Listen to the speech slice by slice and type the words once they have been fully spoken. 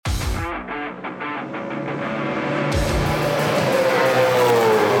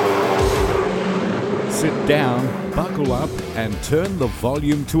down, buckle up and turn the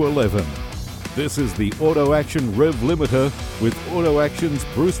volume to 11. This is the Auto Action Rev Limiter with Auto Action's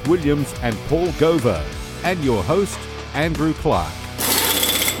Bruce Williams and Paul Gover, and your host, Andrew Clark.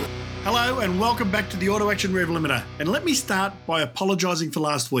 Hello and welcome back to the Auto Action Rev Limiter. And let me start by apologising for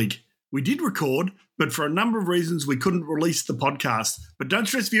last week. We did record, but for a number of reasons we couldn't release the podcast. But don't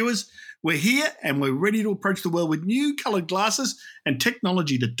stress, viewers, we're here and we're ready to approach the world with new coloured glasses and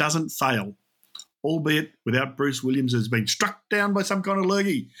technology that doesn't fail. Albeit without Bruce Williams has been struck down by some kind of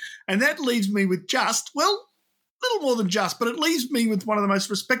lurgy. And that leaves me with little more than just, but it leaves me with one of the most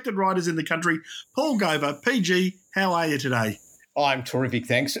respected riders in the country, Paul Gover. PG, how are you today? I'm terrific,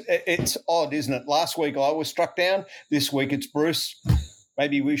 thanks. It's odd, isn't it? Last week I was struck down. This week it's Bruce.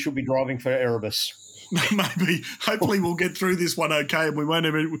 Maybe we should be driving for Erebus. Maybe. Hopefully we'll get through this one okay, and we won't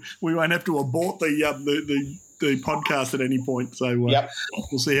have to abort the podcast at any point. So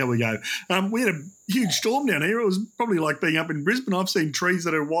We'll see how we go. We had a huge storm down here. It was probably like being up in Brisbane. I've seen trees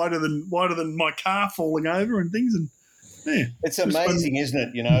that are wider than my car falling over and things. And yeah, it's amazing, isn't it?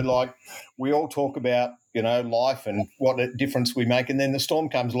 You know, like we all talk about, you know, life and what a difference we make, and then the storm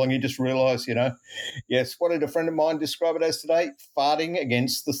comes along, you just realise, you know, yes, what did a friend of mine describe it as today? Farting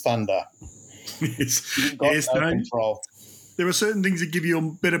against the thunder. Yes. You've got no control. There are certain things that give you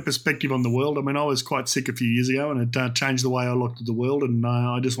a better perspective on the world. I mean, I was quite sick a few years ago, and it changed the way I looked at the world, and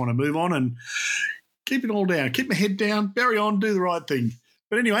I just want to move on and keep it all down, keep my head down, bury on, do the right thing.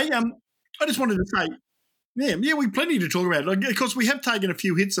 But anyway, I just wanted to say, yeah, we've plenty to talk about. Of course, we have taken a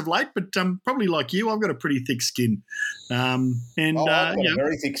few hits of late, but probably like you, I've got a pretty thick skin. I've got a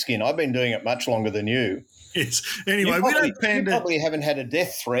very thick skin. I've been doing it much longer than you. Yes. Anyway, you probably haven't had a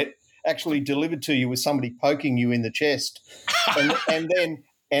death threat actually delivered to you with somebody poking you in the chest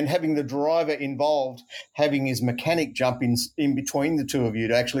and having the driver involved having his mechanic jump in between the two of you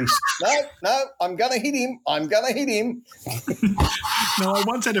to actually, no, I'm going to hit him. No, I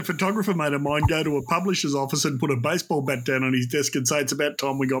once had a photographer mate of mine go to a publisher's office and put a baseball bat down on his desk and say it's about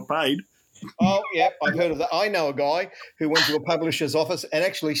time we got paid. Oh, yeah, I've heard of that. I know a guy who went to a publisher's office and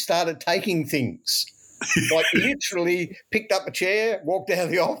actually started taking things. Like literally picked up a chair, walked out of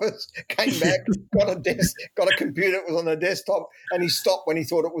the office, came back, got a computer, it was on a desktop, and he stopped when he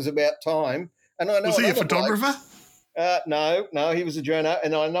thought it was about time. And I know was he a photographer? No, he was a journo.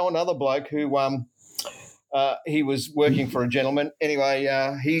 And I know another bloke who he was working for a gentleman. Anyway,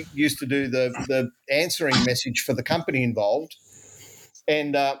 he used to do the answering message for the company involved.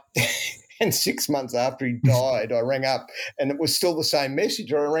 And and 6 months after he died, I rang up and it was still the same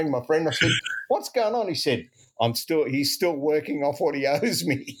message. I rang my friend. I said, "What's going on?" He said, he's still working off what he owes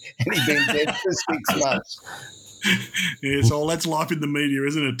me. And he's been dead for 6 months. Yeah, so that's life in the media,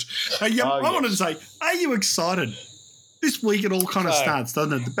 isn't it? Hey, I wanted to say, are you excited? This week it all kind of starts,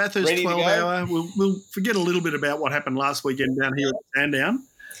 doesn't it? The Bathurst 12-hour. We'll forget a little bit about what happened last weekend down here at Sandown.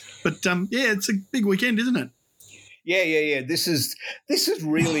 But, it's a big weekend, isn't it? Yeah. This is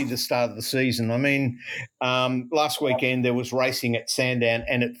really the start of the season. I mean, last weekend there was racing at Sandown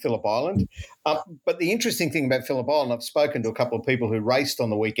and at Phillip Island. But the interesting thing about Phillip Island, I've spoken to a couple of people who raced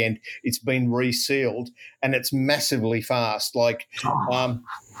on the weekend. It's been resealed and it's massively fast. Like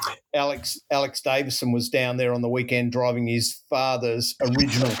Alex Davison was down there on the weekend driving his father's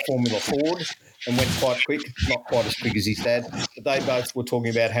original Formula Ford and went quite quick, not quite as quick as his dad, but they both were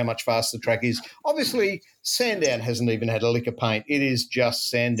talking about how much faster the track is. Obviously, Sandown hasn't even had a lick of paint. It is just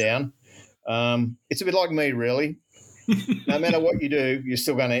Sandown. It's a bit like me, really. No matter what you do, you're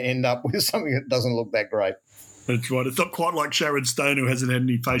still going to end up with something that doesn't look that great. That's right. It's not quite like Sharon Stone, who hasn't had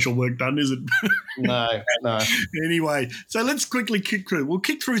any facial work done, is it? No. Anyway, so let's quickly kick through. We'll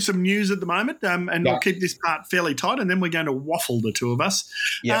kick through some news at the moment, and we'll keep this part fairly tight, and then we're going to waffle, the two of us.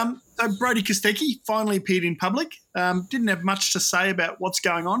 Yeah. So Brodie Kostecki finally appeared in public. Didn't have much to say about what's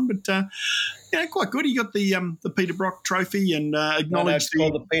going on, but quite good. He got the Peter Brock trophy and acknowledged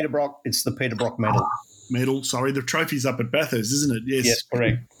the Peter Brock. It's the Peter Brock medal. Sorry, the trophy's up at Bathurst, isn't it? Yes,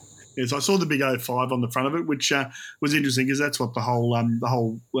 correct. Yes, I saw the big 05 on the front of it, which was interesting because that's what the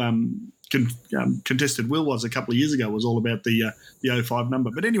whole contested wheel was a couple of years ago, was all about the 05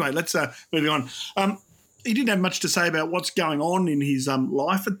 number. But anyway, let's move on. He didn't have much to say about what's going on in his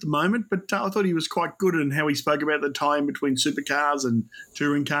life at the moment, but I thought he was quite good in how he spoke about the time between supercars and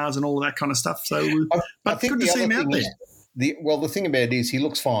touring cars and all of that kind of stuff. So, I think good to see him out there. The thing about it is he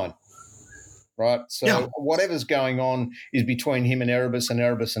looks fine. Right, so whatever's going on is between him and Erebus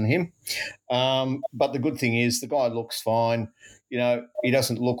and him. But the good thing is the guy looks fine. he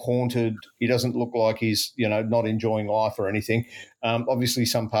doesn't look haunted. He doesn't look like he's, not enjoying life or anything. Obviously,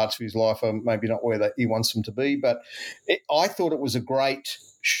 some parts of his life are maybe not where he wants them to be. But I thought it was a great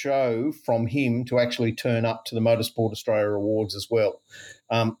show from him to actually turn up to the Motorsport Australia Awards as well.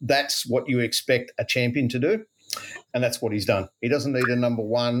 That's what you expect a champion to do. And that's what he's done. He doesn't need a number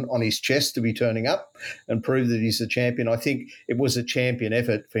one on his chest to be turning up and prove that he's a champion. I think it was a champion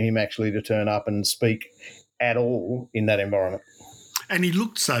effort for him actually to turn up and speak at all in that environment. And he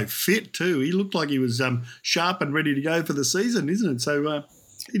looked so fit too. He looked like he was sharp and ready to go for the season, isn't it? So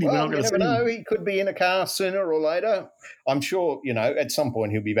you never know. He could be in a car sooner or later. I'm sure, at some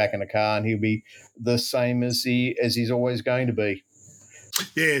point he'll be back in a car and he'll be the same as he's always going to be.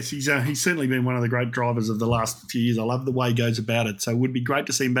 Yes, he's certainly been one of the great drivers of the last few years. I love the way he goes about it. So it would be great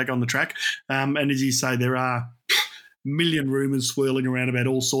to see him back on the track. And as you say, there are a million rumours swirling around about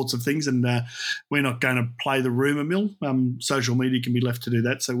all sorts of things, and we're not going to play the rumour mill. Social media can be left to do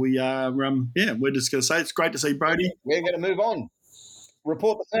that. So we are, we're just going to say it's great to see Brodie. We're going to move on.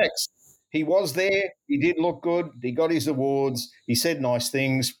 Report the facts. He was there. He did look good. He got his awards. He said nice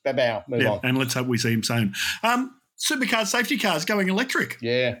things. Bow. Move on. And let's hope we see him soon. Supercars, safety cars going electric.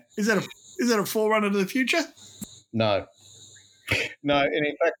 Yeah. Is that a forerunner to the future? No. And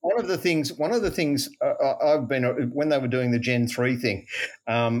in fact, one of the things I've been, when they were doing the Gen 3 thing,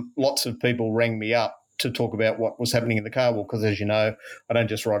 lots of people rang me up to talk about what was happening in the car. Well, because as you know, I don't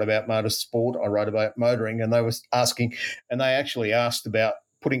just write about motorsport, I write about motoring, and they were asking, and they actually asked about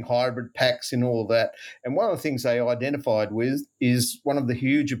putting hybrid packs in all of that. And one of the things they identified with is one of the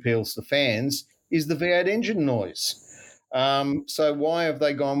huge appeals to fans is the V8 engine noise. So why have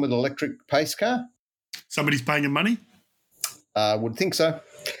they gone with electric pace car? Somebody's paying them money? Would think so.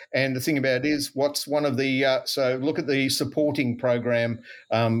 And the thing about it is, what's one of the so look at the supporting program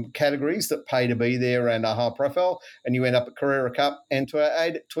categories that pay to be there and are high profile, and you end up at Carrera Cup and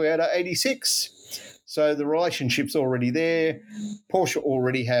Toyota 86. So the relationship's already there. Porsche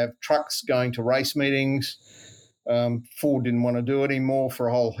already have trucks going to race meetings. Ford didn't want to do it anymore for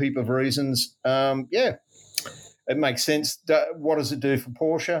a whole heap of reasons. It makes sense. What does it do for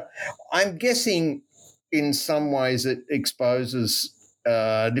Porsche? I'm guessing in some ways it exposes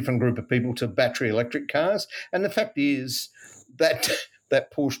a different group of people to battery electric cars. And the fact is that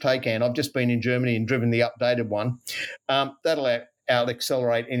Porsche Taycan, I've just been in Germany and driven the updated one, that'll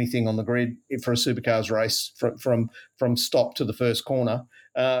out-accelerate anything on the grid for a supercars race from stop to the first corner.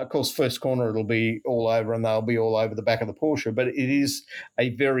 Of course, first corner it'll be all over and they'll be all over the back of the Porsche, but it is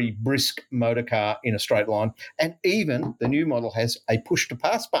a very brisk motor car in a straight line. And even the new model has a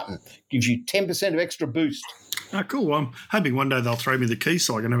push-to-pass button, gives you 10% of extra boost. Oh, cool. Well, I'm hoping one day they'll throw me the keys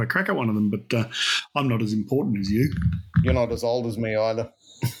so I can have a crack at one of them, but I'm not as important as you. You're not as old as me either.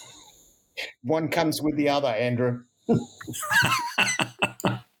 One comes with the other, Andrew.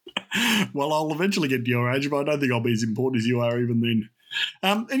 Well, I'll eventually get to your age, but I don't think I'll be as important as you are even then.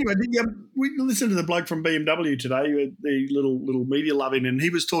 Anyway, we listened to the bloke from BMW today, the little media loving, and he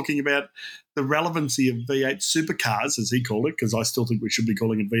was talking about the relevancy of V8 supercars, as he called it, because I still think we should be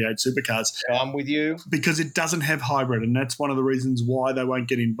calling it V8 supercars. I'm with you. Because it doesn't have hybrid, and that's one of the reasons why they won't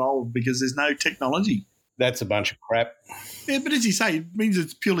get involved, because there's no technology. That's a bunch of crap. Yeah, but as you say, it means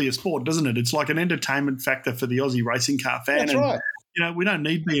it's purely a sport, doesn't it? It's like an entertainment factor for the Aussie racing car fan. That's right. We don't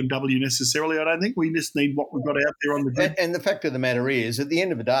need BMW necessarily, I don't think. We just need what we've got out there on the grid. And the fact of the matter is, at the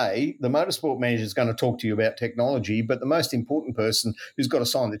end of the day, the motorsport manager is going to talk to you about technology, but the most important person who's got to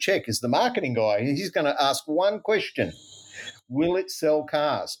sign the check is the marketing guy. And he's going to ask one question: will it sell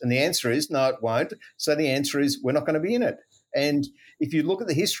cars? And the answer is no, it won't. So the answer is we're not going to be in it. And if you look at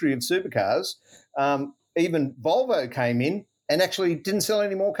the history of supercars, even Volvo came in and actually didn't sell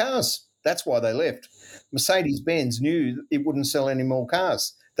any more cars. That's why they left. Mercedes-Benz knew it wouldn't sell any more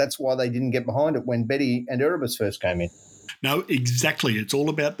cars. That's why they didn't get behind it when Betty and Erebus first came in. No, exactly. It's all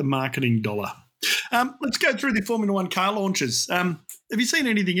about the marketing dollar. Let's go through the Formula One car launches. Have you seen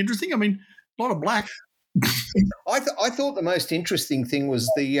anything interesting? I mean, a lot of black. I thought the most interesting thing was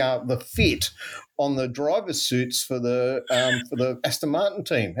the fit on the driver's suits for the Aston Martin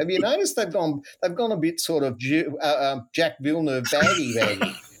team. Have you noticed they've gone a bit sort of Jack Villeneuve baggy?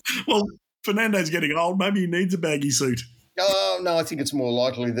 Well, Fernando's getting old. Maybe he needs a baggy suit. Oh, no, I think it's more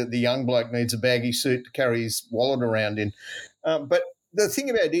likely that the young bloke needs a baggy suit to carry his wallet around in. But the thing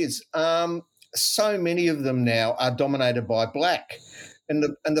about it is, so many of them now are dominated by black. And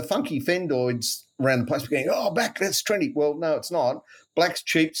the funky fendoids around the place are going, oh, black, that's trendy. Well, no, it's not. Black's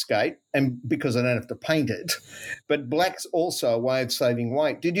cheapskate, and because I don't have to paint it. But black's also a way of saving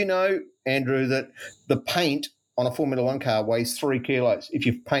weight. Did you know, Andrew, that the paint on a Formula One car weighs 3 kilos if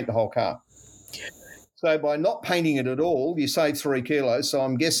you paint the whole car? So by not painting it at all, you save 3 kilos. So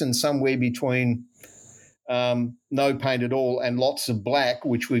I'm guessing somewhere between no paint at all and lots of black,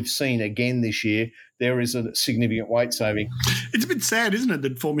 which we've seen again this year, there is a significant weight saving. It's a bit sad, isn't it,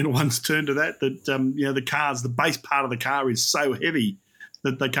 that Formula One's turned to that the cars, the base part of the car is so heavy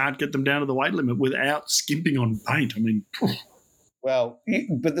that they can't get them down to the weight limit without skimping on paint. I mean, well,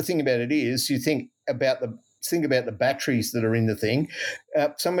 but the thing about it is, you think about the batteries that are in the thing.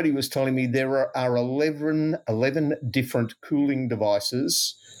 Somebody was telling me there are 11 different cooling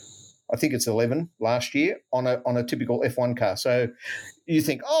devices. I think it's 11 last year on a typical F1 car. So you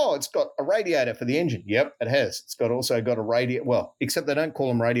think, oh, it's got a radiator for the engine. Yep, it has. It's also got a radiator. Well, except they don't call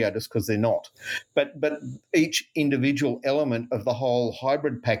them radiators because they're not. But each individual element of the whole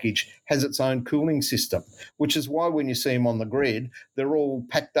hybrid package has its own cooling system, which is why when you see them on the grid, they're all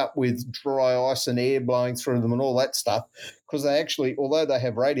packed up with dry ice and air blowing through them and all that stuff, because they actually, although they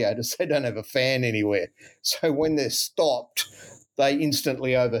have radiators, they don't have a fan anywhere. So when they're stopped, they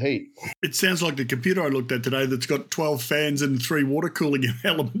instantly overheat. It sounds like the computer I looked at today that's got 12 fans and 3 water cooling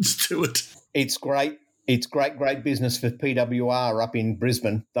elements to it. It's great. It's great business for PWR up in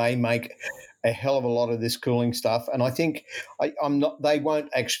Brisbane. They make a hell of a lot of this cooling stuff. And I think they won't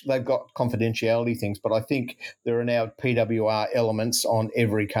actually, they've got confidentiality things, but I think there are now PWR elements on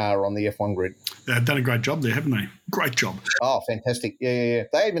every car on the F1 grid. They've done a great job there, haven't they? Great job. Oh, fantastic. Yeah.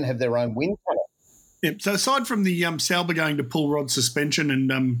 They even have their own wind tunnel. Yeah, so aside from the Sauber going to pull rod suspension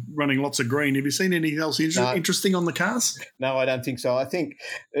and running lots of green, have you seen anything else interesting on the cars? No, I don't think so. I think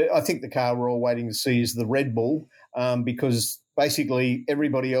the car we're all waiting to see is the Red Bull, because basically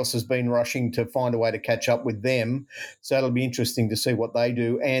everybody else has been rushing to find a way to catch up with them. So it'll be interesting to see what they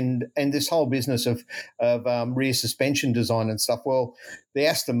do. And this whole business of rear suspension design and stuff. Well, the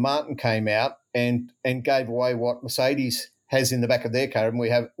Aston Martin came out and gave away what Mercedes has in the back of their car, and we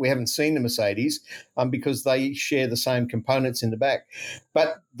haven't seen the Mercedes because they share the same components in the back.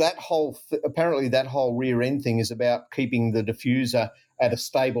 But apparently that whole rear end thing is about keeping the diffuser at a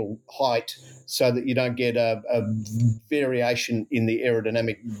stable height so that you don't get a variation in the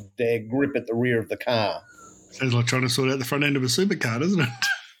aerodynamic grip at the rear of the car. Sounds like trying to sort out the front end of a supercar, doesn't it?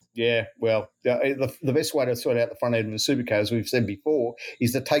 Yeah, well, the best way to sort out the front end of a supercar, as we've said before,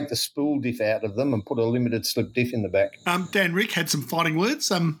 is to take the spool diff out of them and put a limited slip diff in the back. DanRic had some fighting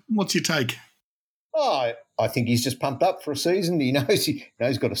words. What's your take? Oh, I think he's just pumped up for a season. He knows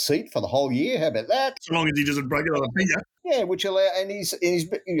he's got a seat for the whole year. How about that? So long as he doesn't break it on a finger. Yeah, and he's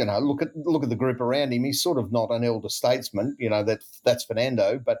look at the group around him. He's sort of not an elder statesman, that's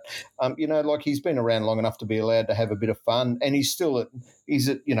Fernando, but he's been around long enough to be allowed to have a bit of fun, and he's in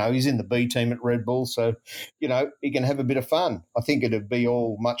the B team at Red Bull, so he can have a bit of fun. I think it'd be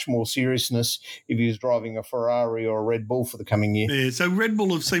all much more seriousness if he was driving a Ferrari or a Red Bull for the coming year. Yeah, so Red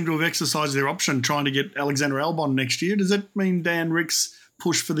Bull have seemed to have exercised their option trying to get Alexander Albon next year. Does that mean DanRic's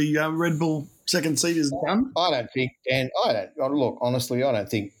push for the Red Bull second seat is done? Honestly, I don't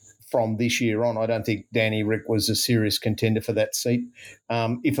think from this year on, I don't think DanRic was a serious contender for that seat.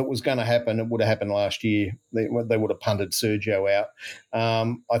 If it was going to happen, it would have happened last year. They would have punted Sergio out.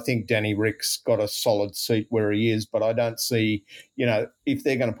 I think DanRic's got a solid seat where he is, but I don't see, if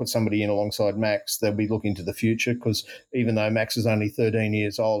they're going to put somebody in alongside Max, they'll be looking to the future, because even though Max is only 13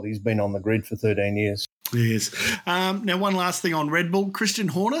 years old, he's been on the grid for 13 years. Yes. Now, one last thing on Red Bull. Christian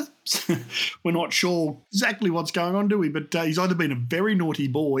Horner, we're not sure exactly what's going on, do we? But he's either been a very naughty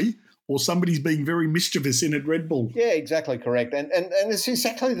boy or somebody's being very mischievous in at Red Bull. Yeah, exactly correct. And it's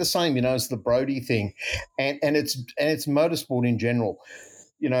exactly the same, as the Brodie thing. And it's motorsport in general.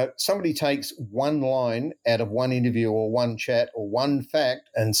 Somebody takes one line out of one interview or one chat or one fact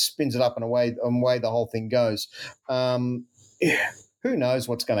and spins it up in a way the whole thing goes. Who knows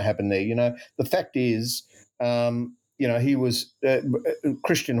what's going to happen there? The fact is, he was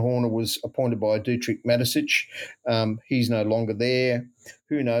Christian Horner was appointed by Dietrich Mateschitz. He's no longer there.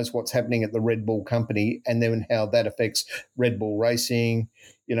 Who knows what's happening at the Red Bull company, and then how that affects Red Bull Racing.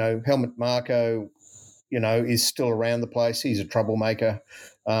 Helmut Marko, is still around the place. He's a troublemaker.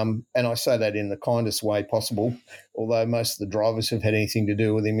 And I say that in the kindest way possible, although most of the drivers who've had anything to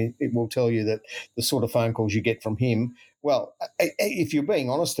do with him, it will tell you that the sort of phone calls you get from him, well, if you're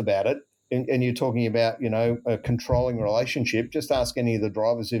being honest about it, and you're talking about, a controlling relationship, just ask any of the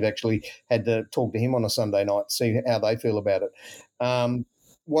drivers who've actually had to talk to him on a Sunday night, see how they feel about it.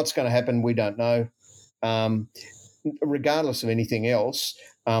 What's going to happen, we don't know. Regardless of anything else,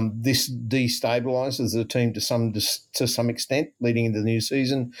 this destabilises the team to some extent leading into the new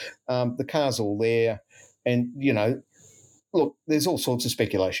season. The car's all there, and look, there's all sorts of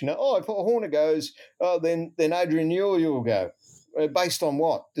speculation. If Horner goes, then Adrian Newey will go. based on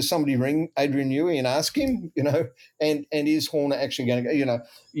what? Does somebody ring Adrian Newey and ask him, and is Horner actually going to,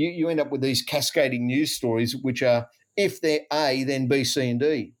 you end up with these cascading news stories, which are, if they're A, then B, C, and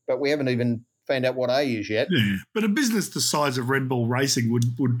D. But we haven't even found out what A is yet. Yeah, but a business the size of Red Bull Racing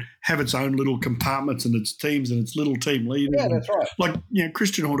would have its own little compartments and its teams and its little team leaders. Yeah, that's right. Like,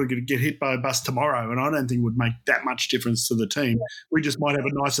 Christian Horner could get hit by a bus tomorrow, and I don't think it would make that much difference to the team. We just might have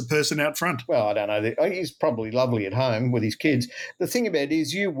a nicer person out front. Well, I don't know. He's probably lovely at home with his kids. The thing about it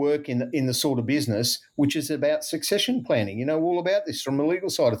is you work in the sort of business which is about succession planning. You know all about this from the legal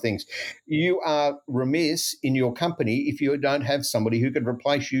side of things. You are remiss in your company if you don't have somebody who could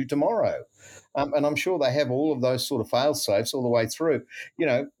replace you tomorrow. And I'm sure they have all of those sort of fail-safes all the way through.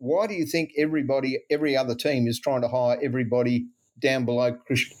 Why do you think every other team is trying to hire everybody down below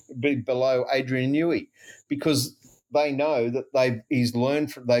Adrian Newey? Because they know that they've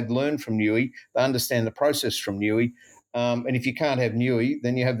learned from Newey. They understand the process from Newey. And if you can't have Newey,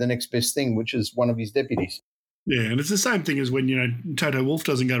 then you have the next best thing, which is one of his deputies. Yeah, and it's the same thing as when, Toto Wolff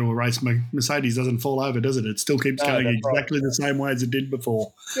doesn't go to a race, Mercedes doesn't fall over, does it? It still keeps going exactly the same way as it did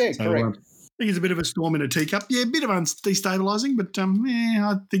before. Yeah, correct. I think it's a bit of a storm in a teacup. Yeah, a bit of destabilising, but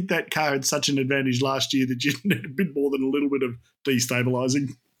I think that car had such an advantage last year that you need a bit more than a little bit of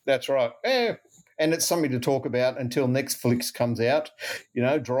destabilising. That's right. Yeah. And it's something to talk about until Netflix comes out.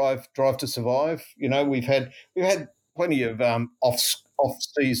 Drive to Survive. We've had plenty of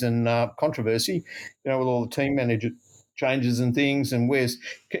off-season controversy. With all the team manager changes and things, and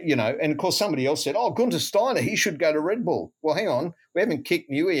and of course somebody else said, Gunter Steiner, he should go to Red Bull. Well, hang on, we haven't kicked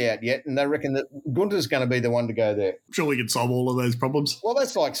Newey out yet, and they reckon that Gunter's going to be the one to go there. Sure, we can solve all of those problems. Well,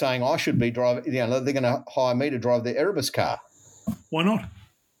 that's like saying I should be driving. They're going to hire me to drive their Erebus car. Why not?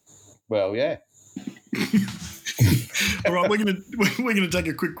 Well, yeah. All right, we're gonna take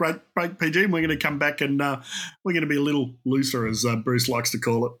a quick break, PG, and we're going to come back and we're going to be a little looser, as Bruce likes to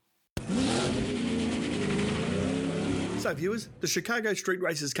call it. So, viewers, the Chicago Street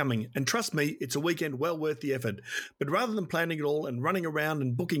Race is coming, and trust me, it's a weekend well worth the effort. But rather than planning it all and running around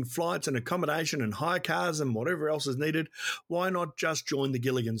and booking flights and accommodation and hire cars and whatever else is needed, why not just join the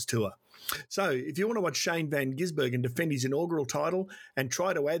Gilligan's Tour? So, if you want to watch Shane van Gisbergen defend his inaugural title and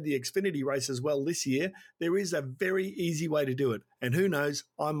try to add the Xfinity race as well this year, there is a very easy way to do it. And who knows,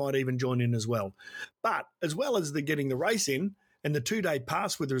 I might even join in as well. But as well as getting the race in, and the 2-day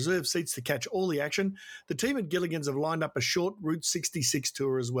pass with reserved seats to catch all the action, the team at Gilligan's have lined up a short Route 66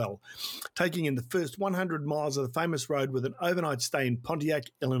 tour as well, taking in the first 100 miles of the famous road with an overnight stay in Pontiac,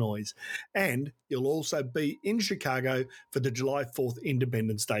 Illinois. And you'll also be in Chicago for the July 4th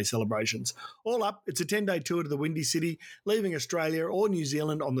Independence Day celebrations. All up, it's a 10-day tour to the Windy City, leaving Australia or New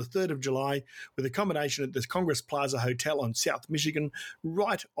Zealand on the 3rd of July with accommodation at the Congress Plaza Hotel on South Michigan,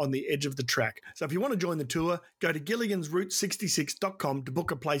 right on the edge of the track. So if you want to join the tour, go to gilligansroute66.com to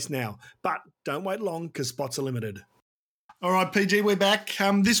book a place now. But don't wait long because spots are limited. All right, PG, we're back.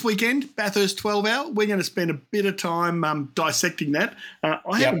 This weekend, Bathurst 12 Hour. We're going to spend a bit of time dissecting that.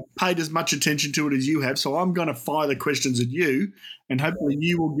 I haven't paid as much attention to it as you have, so I'm going to fire the questions at you, and hopefully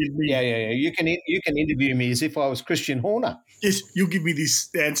you will give me... Yeah. You can interview me as if I was Christian Horner. Yes, you'll give me the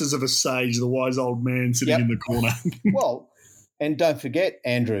answers of a sage, the wise old man sitting in the corner. Well, and don't forget,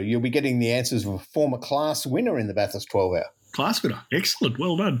 Andrew, you'll be getting the answers of a former class winner in the Bathurst 12 Hour. Class winner. Excellent.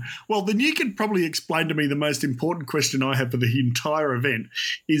 Well done. Well, then you can probably explain to me the most important question I have for the entire event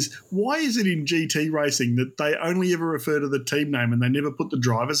is, why is it in GT racing that they only ever refer to the team name and they never put the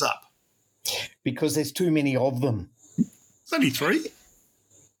drivers up? Because there's too many of them. It's only 3.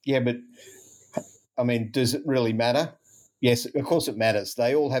 Yeah, but, I mean, does it really matter? Yes, of course it matters.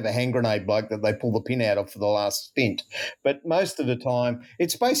 They all have a hand grenade bloke that they pull the pin out of for the last stint. But most of the time,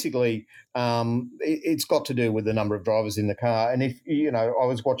 it's basically it's got to do with the number of drivers in the car. And if, I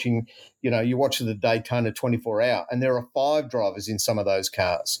was watching, you watch the Daytona 24 Hour, and there are 5 drivers in some of those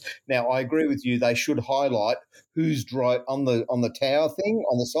cars. Now, I agree with you. They should highlight who's on the tower thing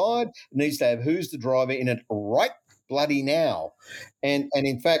on the side. It needs to have who's the driver in it right bloody now. And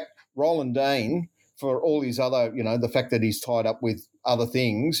in fact, Roland Dane, for all his other, the fact that he's tied up with other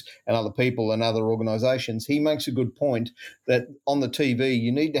things and other people and other organisations, he makes a good point that on the TV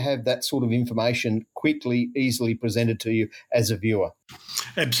you need to have that sort of information quickly, easily presented to you as a viewer.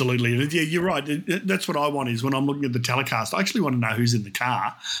 Absolutely. Yeah, you're right. That's what I want is when I'm looking at the telecast, I actually want to know who's in the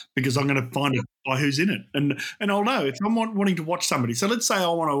car because I'm going to find it by who's in it. And I'll know if I'm wanting to watch somebody. So let's say I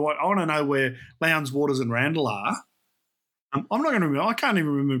want to know where Lowndes, Waters and Randall are. I'm not going to remember. I can't even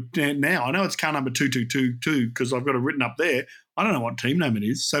remember now. I know it's car number 2222 because I've got it written up there. I don't know what team name it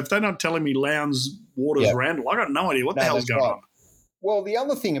is. So if they're not telling me Lowndes, Waters, Randall, I got no idea what the hell's going on. Well, the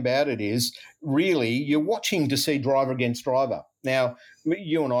other thing about it is really you're watching to see driver against driver. Now,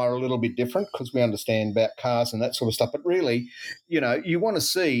 you and I are a little bit different because we understand about cars and that sort of stuff. But really, you want to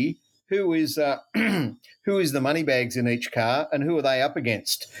see who is who is the money bags in each car and who are they up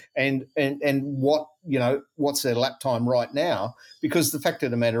against, and what what's their lap time right now. Because the fact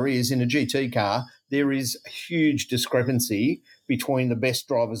of the matter is, in a GT car, there is a huge discrepancy between the best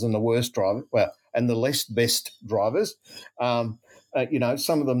drivers and the worst drivers. Well, and the less best drivers. Some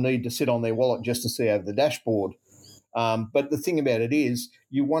of them need to sit on their wallet just to see over the dashboard. But the thing about it is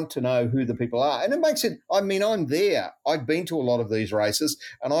you want to know who the people are. And it makes it, I mean, I'm there. I've been to a lot of these races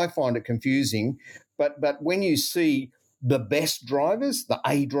and I find it confusing. But when you see the best drivers, the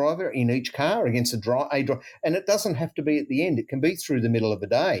A driver in each car against A driver, and it doesn't have to be at the end. It can be through the middle of the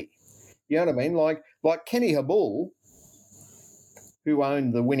day. You know what I mean? Like Kenny Habul, who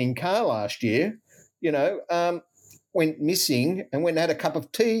owned the winning car last year, went missing and went and had a cup of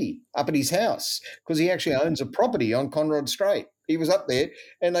tea up at his house because he actually owns a property on Conrod Strait. He was up there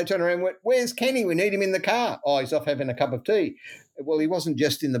and they turned around and went, "Where's Kenny? We need him in the car." "Oh, he's off having a cup of tea." Well, he wasn't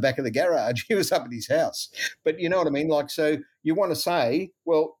just in the back of the garage. He was up at his house. But you know what I mean? So you want to say,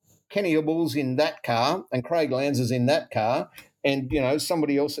 well, Kenny Habul's in that car and Craig Lowndes is in that car and,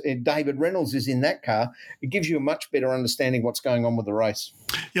 somebody else, David Reynolds is in that car. It gives you a much better understanding what's going on with the race.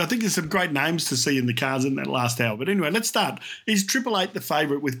 Yeah, I think there's some great names to see in the cars in that last hour. But anyway, let's start. Is Triple Eight the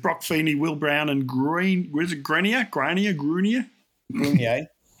favourite with Brock Feeney, Will Brown and Grenier?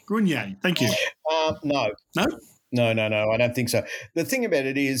 Grenier, thank you. No. No? No, I don't think so. The thing about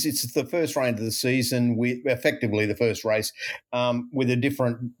it is it's the first round of the season, effectively the first race, with a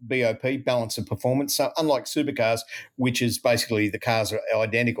different BOP, balance of performance. So unlike supercars, which is basically the cars are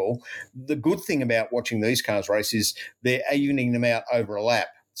identical, the good thing about watching these cars race is they're evening them out over a lap.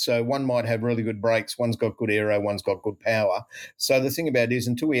 So one might have really good brakes, one's got good aero, one's got good power. So the thing about it is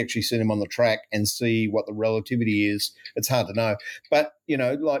until we actually see them on the track and see what the relativity is, it's hard to know. But,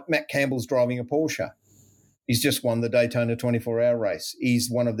 like Matt Campbell's driving a Porsche. He's just won the Daytona 24-hour race. He's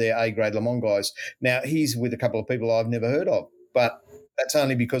one of their A-grade Le Mans guys. Now, he's with a couple of people I've never heard of, but that's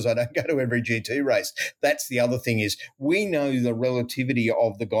only because I don't go to every GT race. That's the other thing is we know the relativity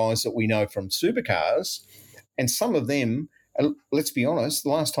of the guys that we know from supercars, and some of them, let's be honest, the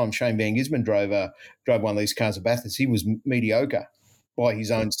last time Shane van Gisbergen drove one of these cars at Bathurst, he was mediocre by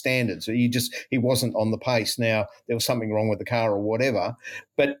his own standards. He wasn't on the pace. Now, there was something wrong with the car or whatever.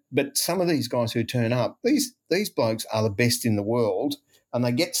 But some of these guys who turn up, these blokes are the best in the world, and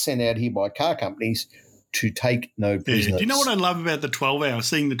they get sent out here by car companies to take no prisoners. Yeah. Do you know what I love about the 12-hour,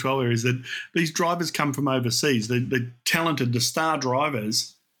 seeing the 12-hour, is that these drivers come from overseas. They're talented, the star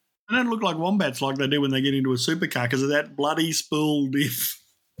drivers. They don't look like wombats like they do when they get into a supercar because of that bloody spool diff.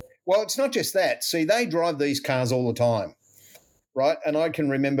 Well, it's not just that. See, they drive these cars all the time. Right, and I can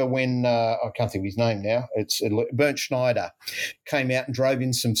remember when I can't think of his name now. It's Bernd Schneider came out and drove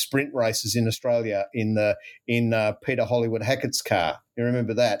in some sprint races in Australia in Peter Hollywood Hackett's car. You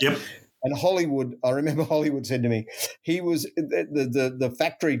remember that? Yep. And I remember Hollywood said to me, he was the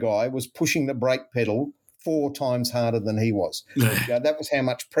factory guy was pushing the brake pedal 4 times harder than he was. That was how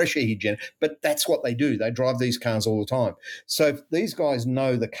much pressure he generated. But that's what they do. They drive these cars all the time. So these guys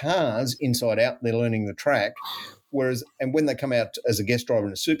know the cars inside out. They're learning the track. And when they come out as a guest driver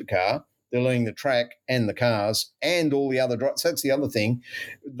in a supercar, they're learning the track and the cars and all the other drivers. So that's the other thing.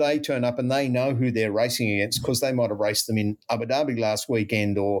 They turn up and they know who they're racing against because they might have raced them in Abu Dhabi last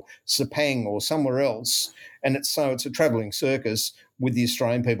weekend or Sepang or somewhere else. And it's a travelling circus with the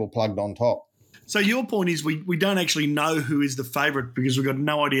Australian people plugged on top. So your point is we don't actually know who is the favourite because we've got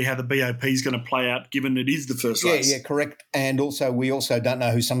no idea how the BOP is going to play out given it is the first race. Yeah, correct. And also we also don't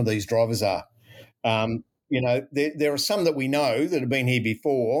know who some of these drivers are. There are some that we know that have been here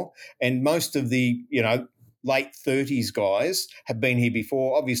before, and most of the, late 30s guys have been here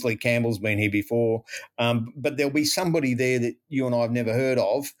before. Obviously, Campbell's been here before, but there'll be somebody there that you and I have never heard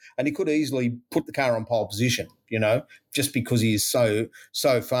of, and he could easily put the car on pole position, just because he is so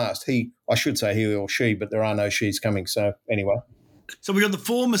fast. I should say he or she, but there are no she's coming. So anyway. So we've got the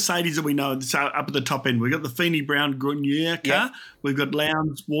 4 Mercedes that we know up at the top end. We've got the Feeney Brown Grenier car. Yep. We've got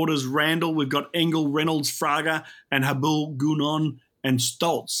Lowndes, Waters, Randall. We've got Engel, Reynolds, Fraga, and Habul, Gunon, and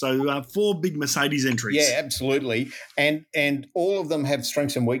Stoltz. So 4 big Mercedes entries. Yeah, absolutely. And all of them have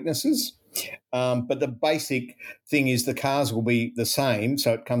strengths and weaknesses. But the basic thing is the cars will be the same,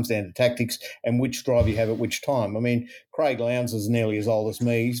 so it comes down to tactics and which drive you have at which time. I mean, Craig Lowndes is nearly as old as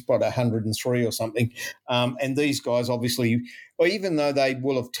me. He's about 103 or something. And these guys obviously, well, even though they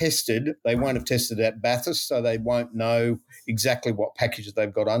will have tested, they won't have tested at Bathurst, so they won't know exactly what packages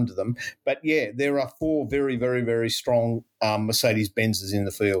they've got under them. But, yeah, there are 4 very, very, very strong Mercedes-Benzes in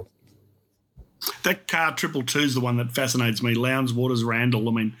the field. That car 222 is the one that fascinates me. Lowndes, Waters, Randall.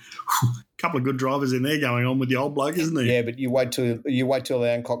 I mean, a couple of good drivers in there going on with the old bloke, isn't there? Yeah, but you wait till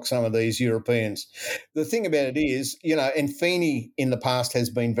they uncock some of these Europeans. The thing about it is, and Feeney in the past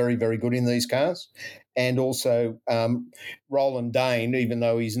has been very, very good in these cars. And also Roland Dane, even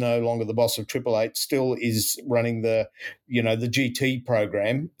though he's no longer the boss of Triple Eight, still is running the GT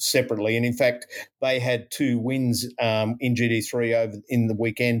program separately. And in fact, they had 2 wins in GT3 over in the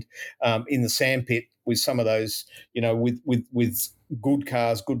weekend in the sandpit with some of those, with good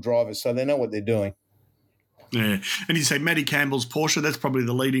cars, good drivers. So they know what they're doing. Yeah, and you say Matty Campbell's Porsche. That's probably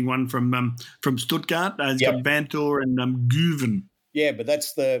the leading one from Stuttgart. He's got Vantor and Guven. Yeah, but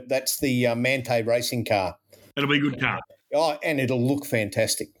that's the Mante racing car. It'll be a good car. Oh, and it'll look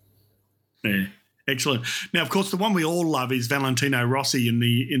fantastic. Yeah, excellent. Now, of course, the one we all love is Valentino Rossi in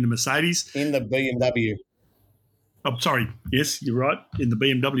the Mercedes. In the BMW. Oh, sorry. Yes, you're right. In the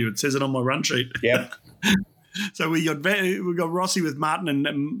BMW, it says it on my run sheet. Yep. So we got Rossi with Martin and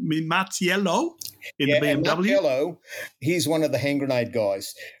Martiello in the BMW. Martiello, he's one of the hand grenade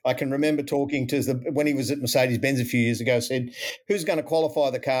guys. I can remember talking to when he was at Mercedes-Benz a few years ago, said, who's going to qualify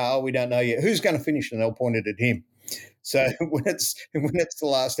the car? Oh, we don't know yet. Who's going to finish? And they'll point it at him. So when it's the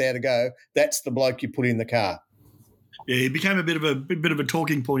last hour to go, that's the bloke you put in the car. Yeah, he became a bit of a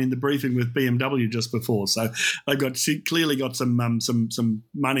talking point in the briefing with BMW just before. So they've clearly got some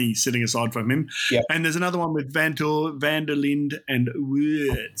money sitting aside from him. Yep. And there's another one with Vantor, Vanderlinde, and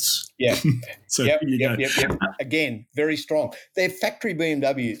Wirtz. Yeah. So yep. Yep. Again, very strong. They're factory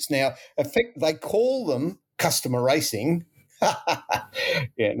BMWs now. They call them customer racing.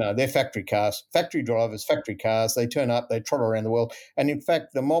 Yeah, no, they're factory cars, factory drivers, factory cars. They turn up, they trot around the world. And in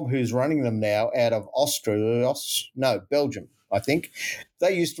fact, the mob who's running them now out of Belgium, I think,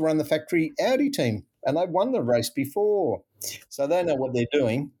 they used to run the factory Audi team and they won the race before. So they know what they're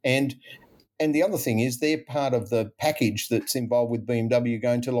doing. And the other thing is they're part of the package that's involved with BMW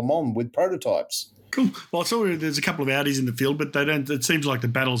going to Le Mans with prototypes. Cool. Well, I saw there's a couple of Audis in the field, but they don't. It seems like the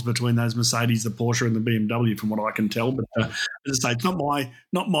battle's between those Mercedes, the Porsche, and the BMW, from what I can tell. But as I say, it's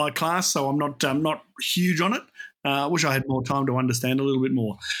not my class, so I'm not huge on it. I wish I had more time to understand a little bit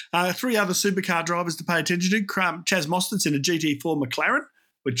more. 3 other supercar drivers to pay attention to: Chaz Mostert's in a GT4 McLaren,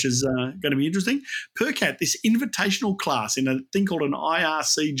 which is going to be interesting. Percat, this invitational class in a thing called an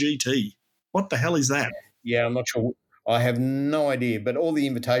IRC GT. What the hell is that? Yeah, I'm not sure. I have no idea, but all the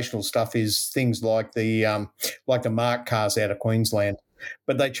invitational stuff is things like the Mark cars out of Queensland,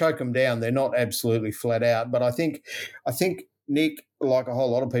 but they choke them down. They're not absolutely flat out. But I think Nick, like a whole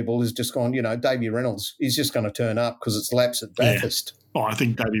lot of people, has just gone. Davey Reynolds is just going to turn up because it's laps at Bathurst. Yeah. Oh, I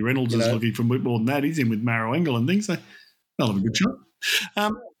think Davey Reynolds is looking for a bit more than that. He's in with Maro Engel and things. So they'll have a good shot.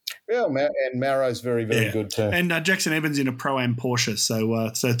 Yeah, and Maro's very, very good too. And Jackson Evans in a Pro-Am Porsche.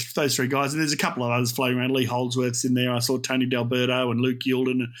 So those 3 guys. And there's a couple of others floating around. Lee Holdsworth's in there. I saw Tony D'Alberto and Luke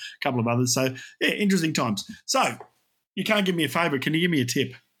Yulden and a couple of others. So, yeah, interesting times. So you can't give me a favour. Can you give me a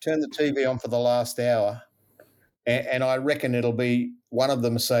tip? Turn the TV on for the last hour, and I reckon it'll be one of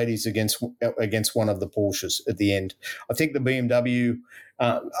the Mercedes against one of the Porsches at the end. I think the BMW,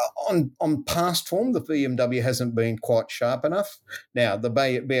 on past form, the BMW hasn't been quite sharp enough. Now, the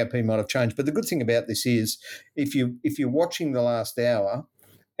BAP might have changed, but the good thing about this is if you're watching the last hour,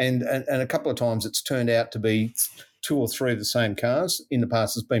 and a couple of times it's turned out to be 2 or 3 of the same cars. In the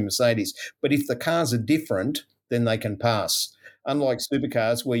past, it's been Mercedes. But if the cars are different, then they can pass. Unlike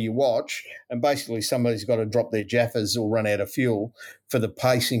supercars where you watch and basically somebody's got to drop their jaffers or run out of fuel for the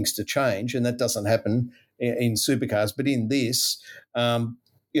pacings to change, and that doesn't happen in supercars. But in this,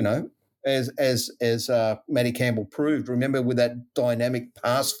 as Matty Campbell proved, remember with that dynamic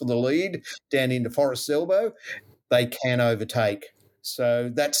pass for the lead down into Forest Elbow, they can overtake. So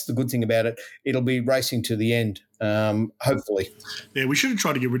that's the good thing about it. It'll be racing to the end, hopefully. Yeah, we should have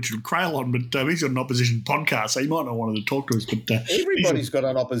tried to get Richard Crail on, but he's got an opposition podcast, so he might not want to talk to us. But everybody's got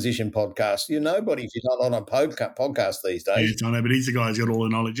an opposition podcast. You're nobody if you're not on a podcast these days. Yeah, I know, but he's the guy who's got all the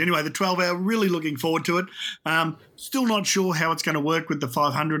knowledge. Anyway, the 12-hour, really looking forward to it. Still not sure how it's going to work with the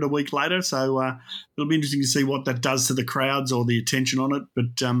 500 a week later, so it'll be interesting to see what that does to the crowds or the attention on it.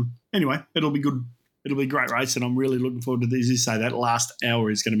 But anyway, it'll be good. It'll be a great race, and I'm really looking forward to this. You say that last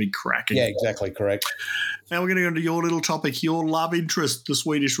hour is going to be cracking. Yeah, exactly correct. Now we're going to go into your little topic, your love interest, the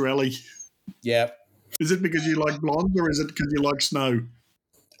Swedish Rally. Yeah. Is it because you like blondes or is it because you like snow?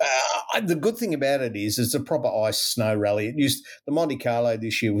 The good thing about it is it's a proper ice snow rally. The Monte Carlo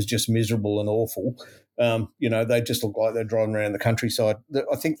this year was just miserable and awful. They just look like they're driving around the countryside.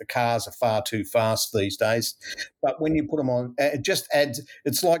 I think the cars are far too fast these days. But when you put them on, it just adds.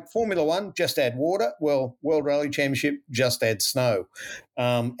 It's like Formula One, just add water. Well, World Rally Championship, just add snow.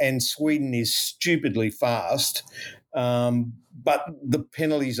 And Sweden is stupidly fast. But the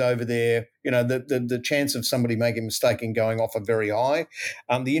penalties over there, the chance of somebody making a mistake and going off are very high.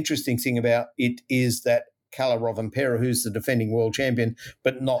 The interesting thing about it is that Kalle Rovanperä, who's the defending world champion,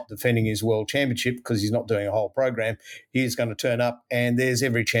 but not defending his world championship because he's not doing a whole program, he's going to turn up and there's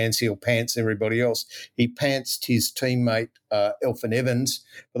every chance he'll pants everybody else. He pantsed his teammate, Elfyn Evans.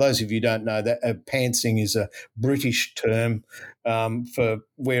 For those of you who don't know, that pantsing is a British term for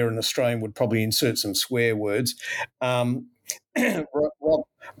where an Australian would probably insert some swear words.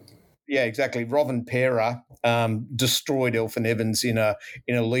 Yeah, exactly. Rovanperä destroyed Elfyn Evans in a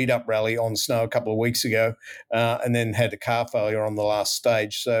lead-up rally on snow a couple of weeks ago, and then had a car failure on the last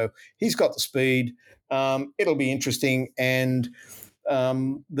stage. So he's got the speed. It'll be interesting, and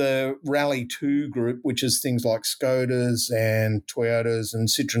the Rally 2 group, which is things like Skodas and Toyotas and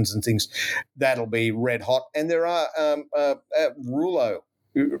Citroens and things, that'll be red hot. And there are Rouleau.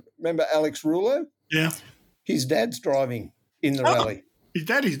 Remember Alex Rouleau? Yeah, his dad's driving in the rally. His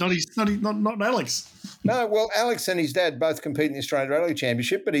dad is not Alex. No, well, Alex and his dad both compete in the Australian Rally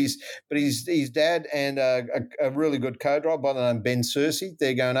Championship, but his dad and a really good co-driver by the name of Ben Searcy,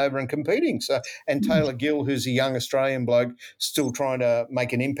 they're going over and competing. So, and Taylor Gill, who's a young Australian bloke, still trying to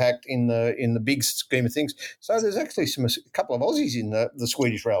make an impact in the big scheme of things. So there's actually a couple of Aussies in the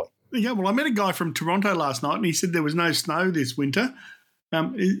Swedish Rally. Yeah, well, I met a guy from Toronto last night, and he said there was no snow this winter.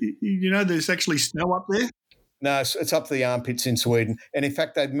 There's actually snow up there. No, it's up to the armpits in Sweden. And in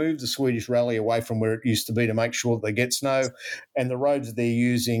fact, they've moved the Swedish Rally away from where it used to be to make sure that they get snow. And the roads they're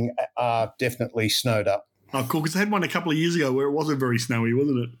using are definitely snowed up. Oh, cool, because they had one a couple of years ago where it wasn't very snowy,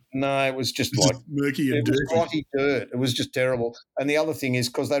 wasn't it? No, it was just murky and dirty. It was grotty dirt. It was just terrible. And the other thing is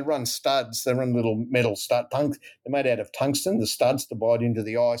because they run studs, they run little metal stud. They're made out of tungsten, the studs to bite into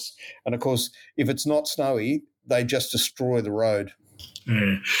the ice. And, of course, if it's not snowy, they just destroy the road.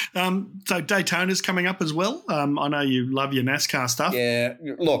 Yeah. So Daytona's coming up as well. I know you love your NASCAR stuff. Yeah.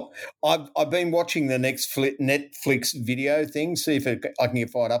 Look, I've been watching the Netflix video thing, see if I can get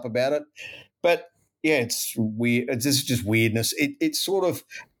fired up about it. But, yeah, it's weird. It's just weirdness.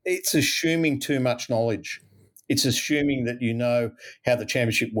 It's assuming too much knowledge. It's assuming that you know how the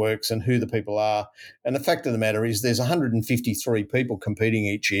championship works and who the people are. And the fact of the matter is there's 153 people competing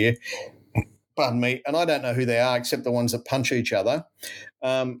each year. Pardon me, and I don't know who they are except the ones that punch each other,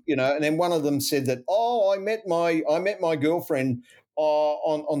 And then one of them said that, I met my girlfriend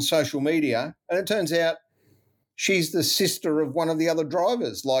on social media, and it turns out she's the sister of one of the other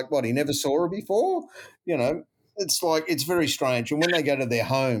drivers. Like, what, he never saw her before? It's very strange. And when they go to their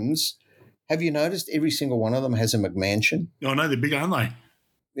homes, have you noticed every single one of them has a McMansion? Oh no, they're big, aren't they?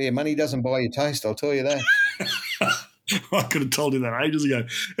 Yeah, money doesn't buy you taste. I'll tell you that. I could have told you that ages ago.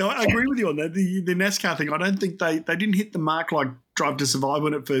 I agree with you on that. The NASCAR thing, I don't think they didn't hit the mark like Drive to Survive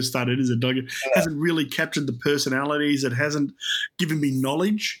when it first started, is it, Doug? It hasn't really captured the personalities. It hasn't given me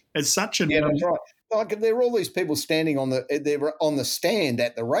knowledge as such. And, yeah, that's right. Like, there are all these people standing on the stand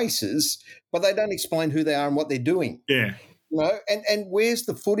at the races, but they don't explain who they are and what they're doing. Yeah. And where's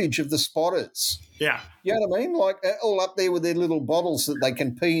the footage of the spotters? Yeah. You know what I mean? Like, all up there with their little bottles that they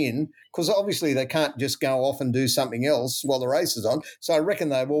can pee in, because obviously they can't just go off and do something else while the race is on. So I reckon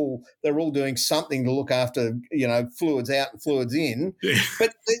they're all doing something to look after, fluids out and fluids in. Yeah.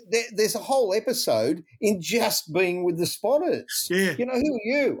 But there's a whole episode in just being with the spotters. Yeah. Who are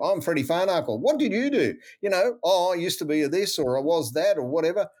you? I'm Freddie Farnacle. What did you do? I used to be a this or I was that or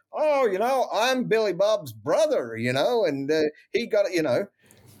whatever. Oh, I'm Billy Bob's brother, and he got it,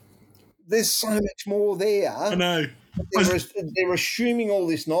 There's so much more there. I know. They're assuming all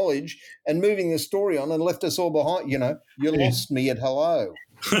this knowledge and moving the story on and left us all behind. You lost me at hello.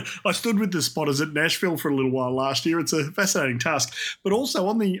 I stood with the spotters at Nashville for a little while last year. It's a fascinating task. But also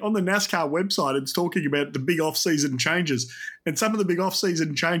on the NASCAR website, it's talking about the big off-season changes. And some of the big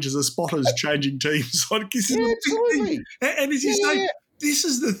off-season changes are spotters changing teams. Absolutely. And as you say, this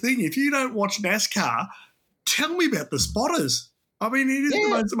is the thing. If you don't watch NASCAR, tell me about the spotters. I mean, it is the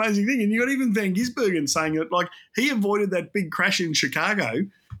most amazing thing. And you got even Van Gisbergen saying that, like, he avoided that big crash in Chicago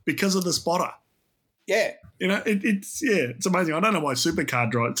because of the spotter. Yeah. It's amazing. I don't know why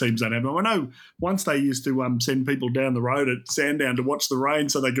supercar teams don't have them. I know once they used to send people down the road at Sandown to watch the rain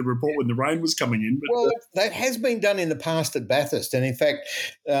so they could report when the rain was coming in. But, that has been done in the past at Bathurst. And in fact,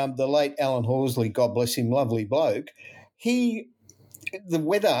 the late Alan Horsley, God bless him, lovely bloke, the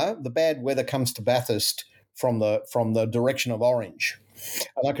bad weather comes to Bathurst from the direction of Orange.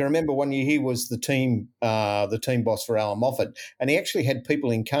 And I can remember one year he was the team boss for Alan Moffat, and he actually had people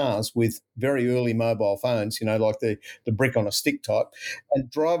in cars with very early mobile phones, like the brick on a stick type, and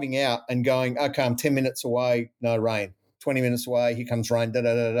driving out and going, okay, I'm 10 minutes away, no rain. 20 minutes away, here comes rain,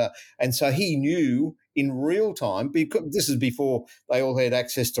 da-da-da-da. And so he knew in real time, because this is before they all had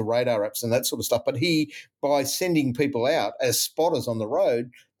access to radar apps and that sort of stuff, but by sending people out as spotters on the road,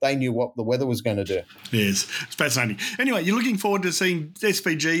 they knew what the weather was going to do. Yes, it's fascinating. Anyway, you're looking forward to seeing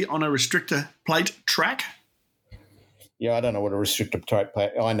SVG on a restrictor plate track? Yeah, I don't know what a restrictor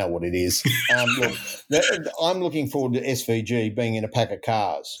plate. I know what it is. I'm looking forward to SVG being in a pack of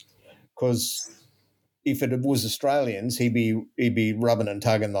cars, because if it was Australians, he'd be rubbing and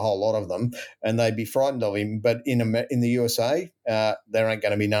tugging the whole lot of them, and they'd be frightened of him. But in the USA, there ain't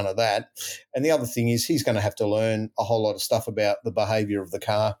going to be none of that. And the other thing is, he's going to have to learn a whole lot of stuff about the behaviour of the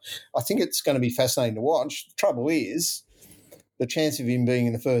car. I think it's going to be fascinating to watch. The trouble is, the chance of him being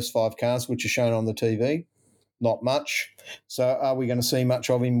in the first 5 cars, which are shown on the TV, not much. So are we going to see much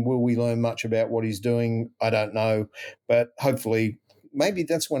of him? Will we learn much about what he's doing? I don't know. But hopefully, maybe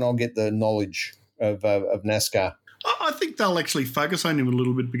that's when I'll get the knowledge of NASCAR. I think they'll actually focus on him a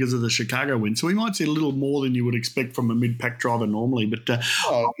little bit because of the Chicago win. So we might see a little more than you would expect from a mid-pack driver normally. But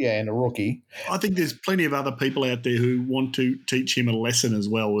and a rookie. I think there's plenty of other people out there who want to teach him a lesson as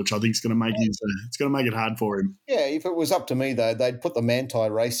well, which I think is going to make it hard for him. Yeah, if it was up to me though, they'd put the Manti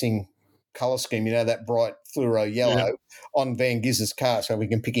Racing colour scheme, that bright fluoro yellow, on Van Gis's car so we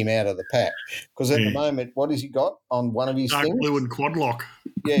can pick him out of the pack. Because at the moment, what has he got on one of his dark things? Blue and quad lock.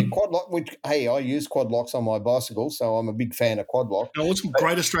 Yeah, quad lock, which, hey, I use quad locks on my bicycle, so I'm a big fan of quad lock. Oh, it's a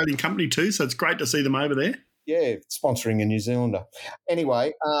great Australian company too, so it's great to see them over there. Yeah, sponsoring a New Zealander.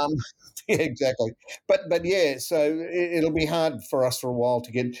 Anyway, yeah, exactly. But yeah, so it'll be hard for us for a while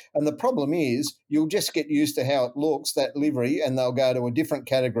to get. And the problem is, you'll just get used to how it looks, that livery, and they'll go to a different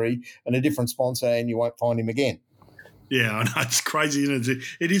category and a different sponsor, and you won't find him again. Yeah, I know, it's crazy, isn't it?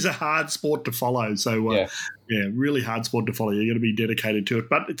 It is a hard sport to follow. So, really hard sport to follow. You're going to be dedicated to it.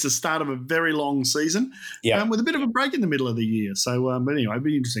 But it's the start of a very long season with a bit of a break in the middle of the year. So, but anyway, it'll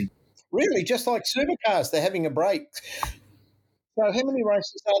be interesting. Really, just like supercars, they're having a break. So how many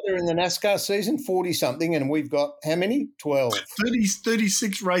races are there in the NASCAR season? 40-something, and we've got how many? 12.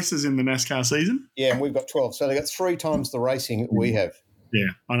 36 races in the NASCAR season. Yeah, and we've got 12. So they've got 3 times the racing that we have. Yeah,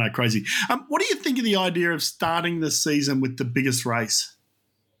 I know, crazy. What do you think of the idea of starting the season with the biggest race?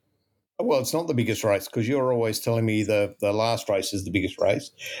 Well, it's not the biggest race because you're always telling me the last race is the biggest race.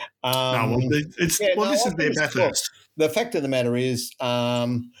 This is their Bathurst. The fact of the matter is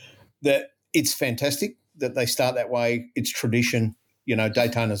that it's fantastic that they start that way. It's tradition.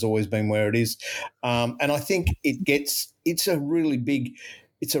 Daytona's always been where it is. And I think it's a really big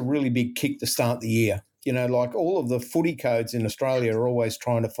kick to start the year. Like all of the footy codes in Australia are always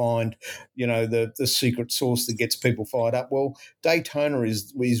trying to find, the secret sauce that gets people fired up. Well, Daytona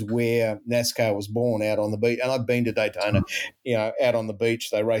is where NASCAR was born, out on the beach. And I've been to Daytona, out on the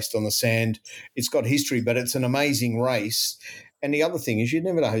beach. They raced on the sand. It's got history, but it's an amazing race. And the other thing is you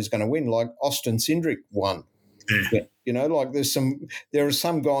never know who's going to win. Like Austin Cindric won. Yeah. Like there are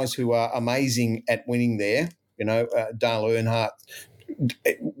some guys who are amazing at winning there. Dale Earnhardt.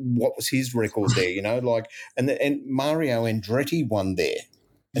 What was his record there? And Mario Andretti won there,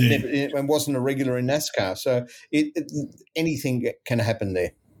 and wasn't a regular in NASCAR. So anything can happen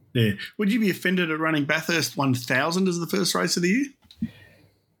there. Yeah. Would you be offended at running Bathurst 1000 as the first race of the year?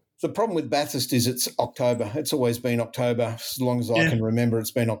 The problem with Bathurst is it's October. It's always been October. As long as I can remember, it's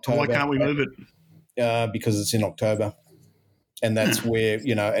been October. Why can't we move it? Because it's in October. And that's where,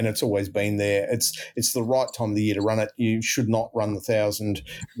 and it's always been there. It's the right time of the year to run it. You should not run the 1,000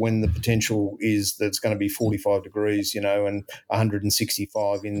 when the potential is that it's going to be 45 degrees, and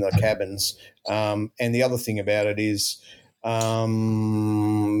 165 in the cabins. And the other thing about it is, everything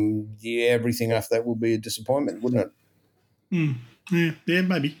after that will be a disappointment, wouldn't it? Yeah,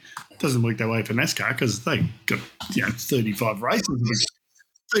 maybe. It doesn't work that way for NASCAR because they got 35 races.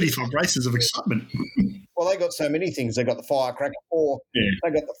 35 races of excitement. Well, they got so many things. They got the Firecracker 4. Yeah.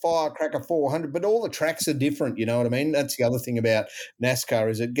 They got the Firecracker 400, but all the tracks are different, you know what I mean? That's the other thing about NASCAR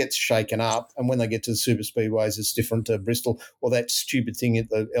is it gets shaken up, and when they get to the super speedways, it's different to Bristol or that stupid thing at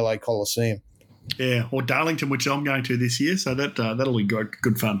the LA Coliseum. Yeah, or Darlington, which I'm going to this year, so that'll be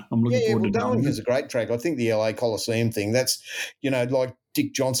good fun. I'm looking forward to Darlington's Darlington. a great track. I think the LA Coliseum thing, that's, like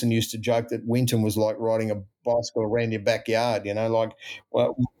Dick Johnson used to joke that Winton was like riding a bicycle around your backyard,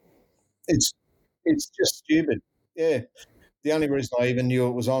 well, it's just stupid. Yeah. The only reason I even knew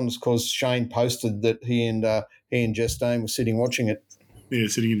it was on was because Shane posted that he and Justine were sitting watching it. Yeah,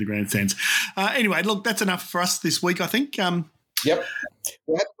 sitting in the grandstands. Anyway, look, that's enough for us this week, I think. Yep.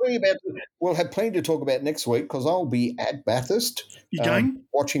 We'll have plenty to talk about next week because I'll be at Bathurst. You going?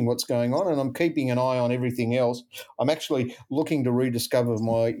 Watching what's going on, and I'm keeping an eye on everything else. I'm actually looking to rediscover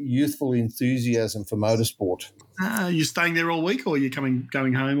my youthful enthusiasm for motorsport. You staying there all week, or are you going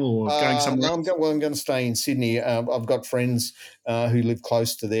home, or going somewhere? No, I'm going to stay in Sydney. I've got friends who live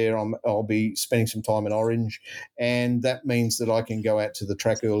close to there. I'll be spending some time in Orange, and that means that I can go out to the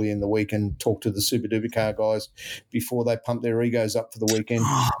track early in the week and talk to the Super Duper car guys before they pump their egos up for the weekend.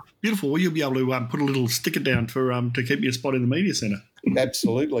 Oh, beautiful. Well, you'll be able to put a little sticker down for to keep you a spot in the media centre.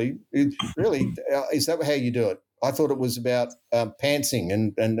 Absolutely. Really, is that how you do it? I thought it was about pantsing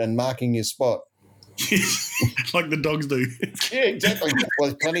and marking your spot. Like the dogs do. Yeah, exactly. Well,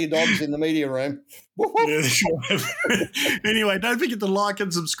 there's plenty of dogs in the media room. Yeah, sure. Anyway, don't forget to like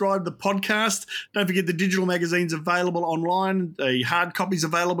and subscribe to the podcast. Don't forget the digital magazine's available online. The hard copy's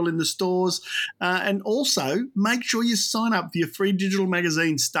available in the stores. And also, make sure you sign up for your free digital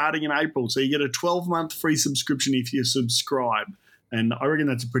magazine starting in April. So you get a 12-month free subscription if you subscribe. And I reckon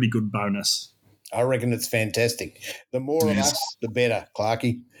that's a pretty good bonus. I reckon it's fantastic. The more of us, the better,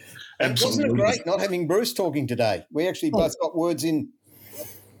 Clarkie. And wasn't it great not having Bruce talking today? We actually both got words in.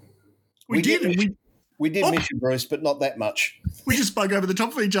 We did miss you, Bruce, but not that much. We just spoke over the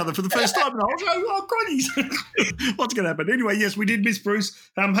top of each other for the first time. And I was like, oh, cronies. What's going to happen? Anyway, yes, we did miss Bruce.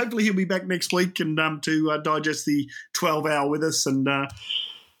 Hopefully he'll be back next week and to digest the 12-hour with us and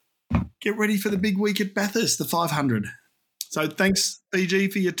get ready for the big week at Bathurst, the 500. So thanks,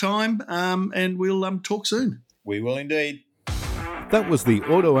 BG, for your time, and we'll talk soon. We will indeed. That was the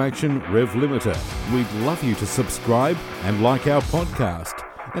Auto Action Rev Limiter. We'd love you to subscribe and like our podcast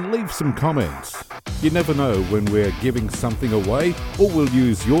and leave some comments. You never know when we're giving something away or we'll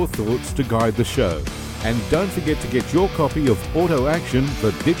use your thoughts to guide the show. And don't forget to get your copy of Auto Action,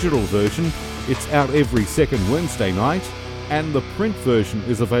 the digital version. It's out every second Wednesday night, and the print version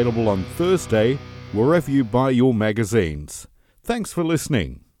is available on Thursday wherever you buy your magazines. Thanks for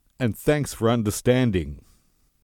listening, and thanks for understanding.